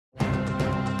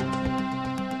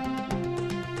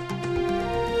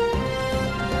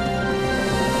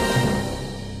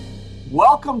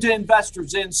Welcome to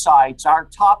Investors Insights. Our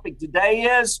topic today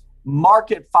is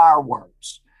market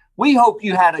fireworks. We hope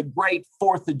you had a great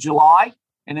 4th of July.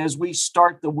 And as we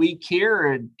start the week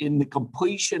here in the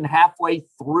completion halfway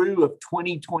through of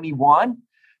 2021,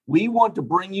 we want to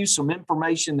bring you some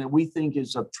information that we think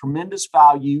is of tremendous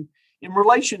value in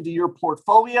relation to your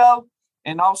portfolio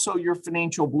and also your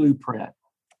financial blueprint.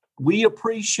 We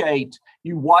appreciate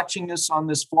you watching us on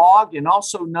this vlog, and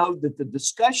also know that the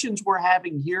discussions we're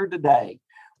having here today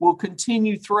will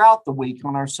continue throughout the week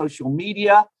on our social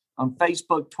media, on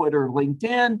Facebook, Twitter,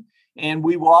 LinkedIn, and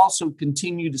we will also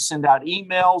continue to send out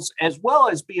emails as well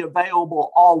as be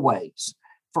available always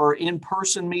for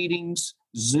in-person meetings,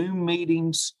 Zoom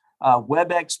meetings,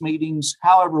 WebEx meetings,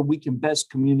 however we can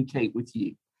best communicate with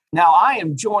you. Now, I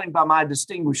am joined by my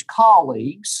distinguished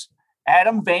colleagues,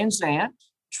 Adam Van Zant,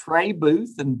 Trey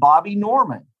Booth, and Bobby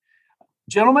Norman.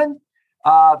 Gentlemen,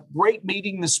 great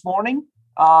meeting this morning.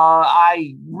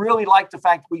 I really like the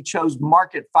fact we chose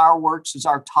market fireworks as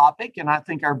our topic, and I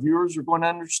think our viewers are going to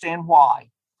understand why.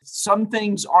 Some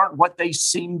things aren't what they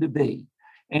seem to be.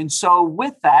 And so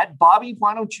with that, Bobby,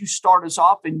 why don't you start us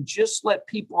off and just let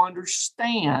people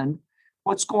understand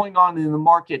what's going on in the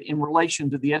market in relation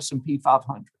to the S&P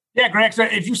 500. Yeah, Greg. So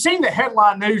if you've seen the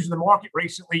headline news in the market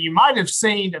recently, you might have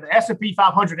seen that the S&P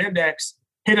 500 index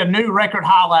hit a new record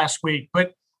high last week.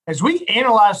 But as we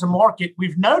analyze the market,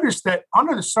 we've noticed that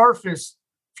under the surface,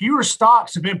 fewer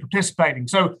stocks have been participating.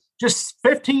 So just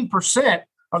 15%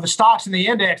 of the stocks in the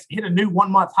index hit a new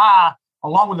 1-month high,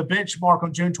 along with a benchmark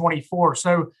on June 24.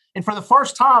 So, and for the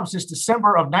first time since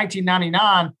December of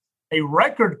 1999, a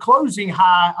record closing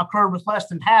high occurred with less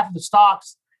than half of the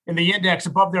stocks in the index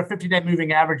above their 50-day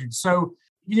moving averages. So,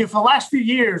 for the last few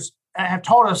years have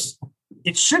taught us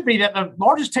it should be that the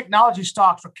largest technology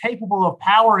stocks are capable of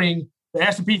powering the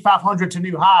S&P 500 to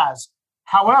new highs.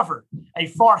 However, a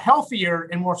far healthier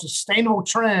and more sustainable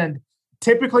trend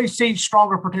typically sees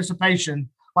stronger participation,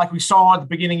 like we saw at the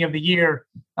beginning of the year,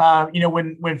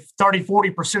 when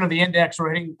 30-40% of the index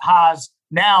are hitting highs.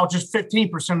 Now, just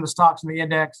 15% of the stocks in the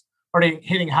index are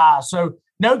hitting highs. So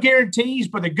no guarantees,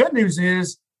 but the good news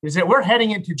is that we're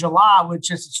heading into July, which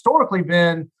has historically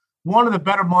been one of the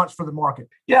better months for the market.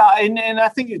 Yeah, and I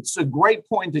think it's a great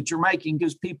point that you're making,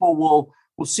 because people will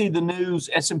see the news,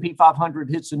 S&P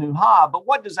 500 hits a new high, but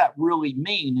what does that really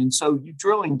mean? And so you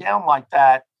drilling down like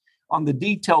that on the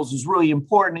details is really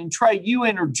important. And Trey, you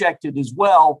interjected as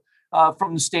well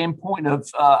from the standpoint of,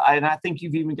 and I think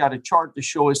you've even got a chart to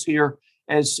show us here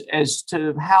as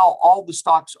to how all the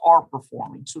stocks are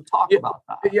performing. So talk about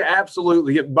that. Yeah,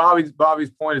 absolutely. Yeah, Bobby's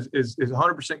point is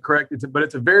 100% correct. But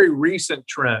it's a very recent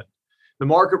trend. The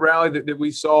market rally that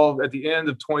we saw at the end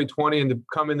of 2020 and to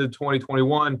come into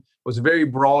 2021 was a very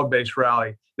broad-based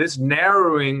rally. This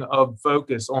narrowing of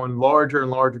focus on larger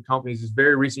and larger companies is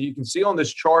very recent. You can see on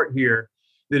this chart here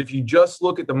that if you just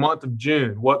look at the month of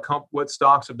June, what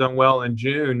stocks have done well in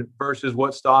June versus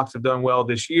what stocks have done well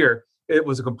this year, it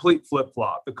was a complete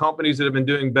flip-flop. The companies that have been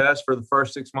doing best for the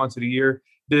first 6 months of the year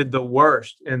did the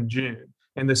worst in June.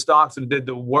 And the stocks that did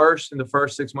the worst in the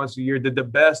first 6 months of the year did the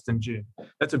best in June.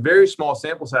 That's a very small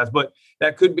sample size, but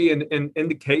that could be an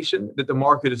indication that the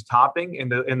market is topping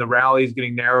and the rally is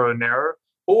getting narrower and narrower.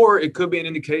 Or it could be an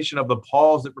indication of the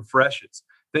pause that refreshes.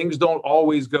 Things don't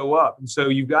always go up. And so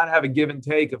you've got to have a give and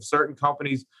take of certain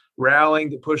companies rallying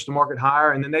to push the market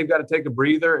higher, and then they've got to take a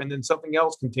breather, and then something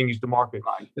else continues to market.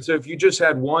 Right. And so if you just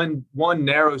had one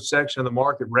narrow section of the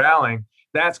market rallying,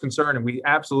 that's concerning. We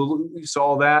absolutely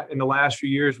saw that in the last few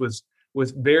years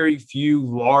with very few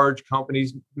large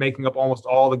companies making up almost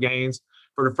all the gains.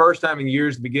 For the first time in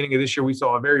years, the beginning of this year, we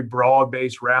saw a very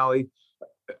broad-based rally.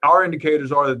 Our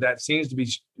indicators are that seems to be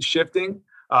shifting.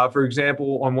 For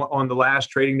example, on the last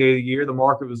trading day of the year, the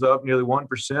market was up nearly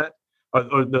 1%.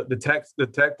 Or the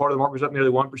tech part of the market was up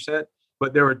nearly 1%.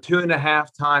 But there were 2.5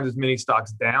 times as many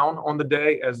stocks down on the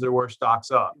day as there were stocks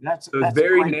up. That's a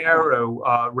very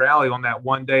narrow rally on that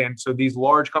one day. And so these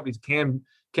large companies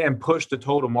can push the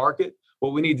total market.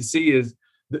 What we need to see is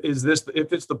this,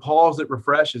 if it's the pause that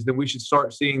refreshes, then we should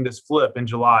start seeing this flip in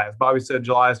July. As Bobby said,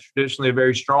 July is traditionally a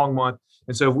very strong month.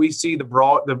 And so if we see the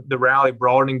rally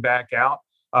broadening back out,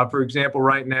 for example,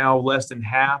 right now, less than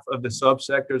half of the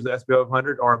subsectors of the S&P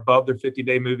 500 are above their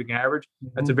 50-day moving average.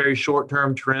 Mm-hmm. That's a very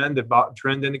short-term trend,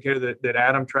 trend indicator that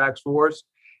Adam tracks for us.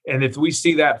 And if we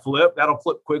see that flip, that'll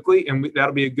flip quickly, and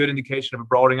that'll be a good indication of a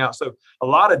broadening out. So a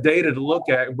lot of data to look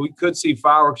at. We could see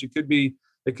fireworks. It could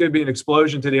be an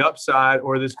explosion to the upside,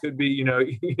 or this could be,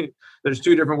 there's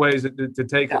two different ways to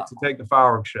take the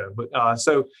fireworks show. But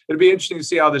so it'll be interesting to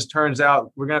see how this turns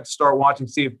out. We're going to have to start watching,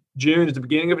 see if June is the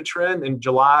beginning of a trend and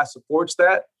July supports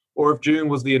that, or if June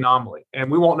was the anomaly.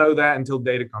 And we won't know that until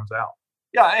data comes out.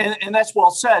 Yeah, and that's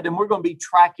well said. And we're going to be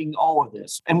tracking all of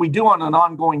this. And we do on an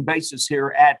ongoing basis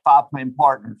here at Five Plan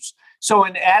Partners. So,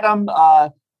 and Adam,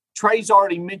 Trey's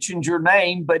already mentioned your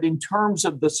name, but in terms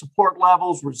of the support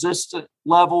levels, resistance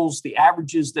levels, the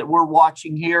averages that we're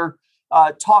watching here,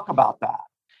 talk about that.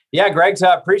 Yeah, Greg, so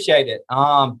I appreciate it.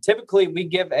 Typically, we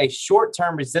give a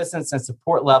short-term resistance and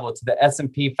support level to the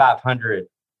S&P 500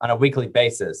 on a weekly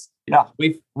basis. Yeah,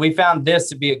 we found this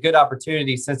to be a good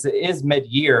opportunity since it is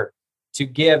mid-year to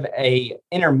give a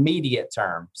intermediate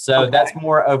term. So that's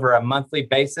more over a monthly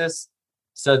basis.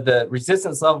 So the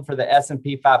resistance level for the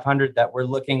S&P 500 that we're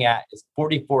looking at is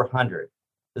 4,400.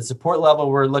 The support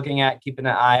level we're looking at, keeping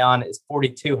an eye on, is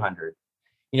 4,200.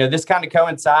 This kind of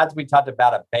coincides. We talked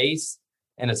about a base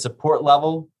and a support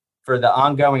level for the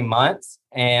ongoing months.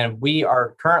 And we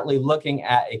are currently looking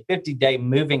at a 50-day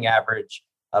moving average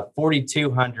of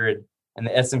 4,200 in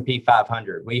the S&P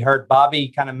 500. We heard Bobby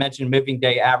kind of mention moving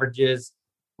day averages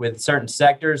with certain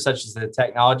sectors, such as the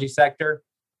technology sector.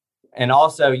 And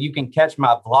also, you can catch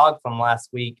my vlog from last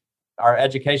week, our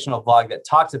educational vlog that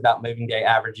talks about moving day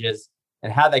averages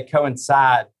and how they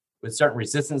coincide with certain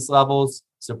resistance levels,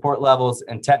 support levels,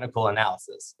 and technical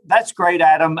analysis. That's great,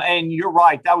 Adam. And you're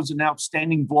right. That was an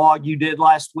outstanding vlog you did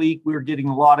last week. We were getting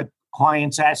a lot of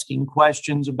clients asking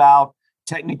questions about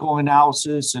technical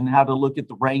analysis and how to look at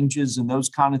the ranges and those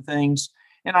kind of things.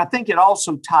 And I think it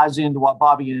also ties into what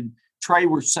Bobby and Trey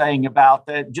were saying about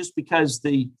that just because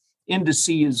the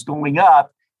indice is going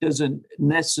up doesn't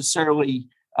necessarily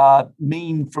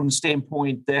mean from the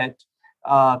standpoint that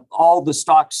all the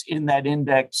stocks in that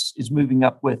index is moving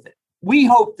up with it. We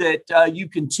hope that you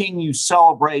continue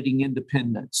celebrating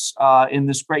independence in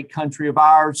this great country of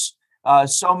ours.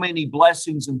 So many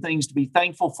blessings and things to be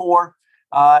thankful for.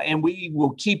 And we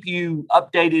will keep you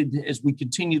updated as we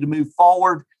continue to move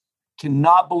forward.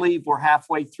 Cannot believe we're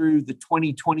halfway through the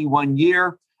 2021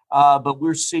 year, but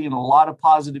we're seeing a lot of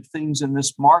positive things in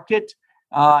this market.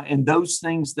 And those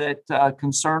things that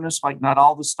concern us, like not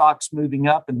all the stocks moving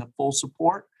up and the full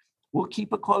support, we'll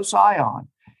keep a close eye on.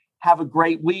 Have a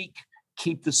great week.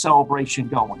 Keep the celebration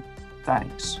going.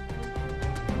 Thanks.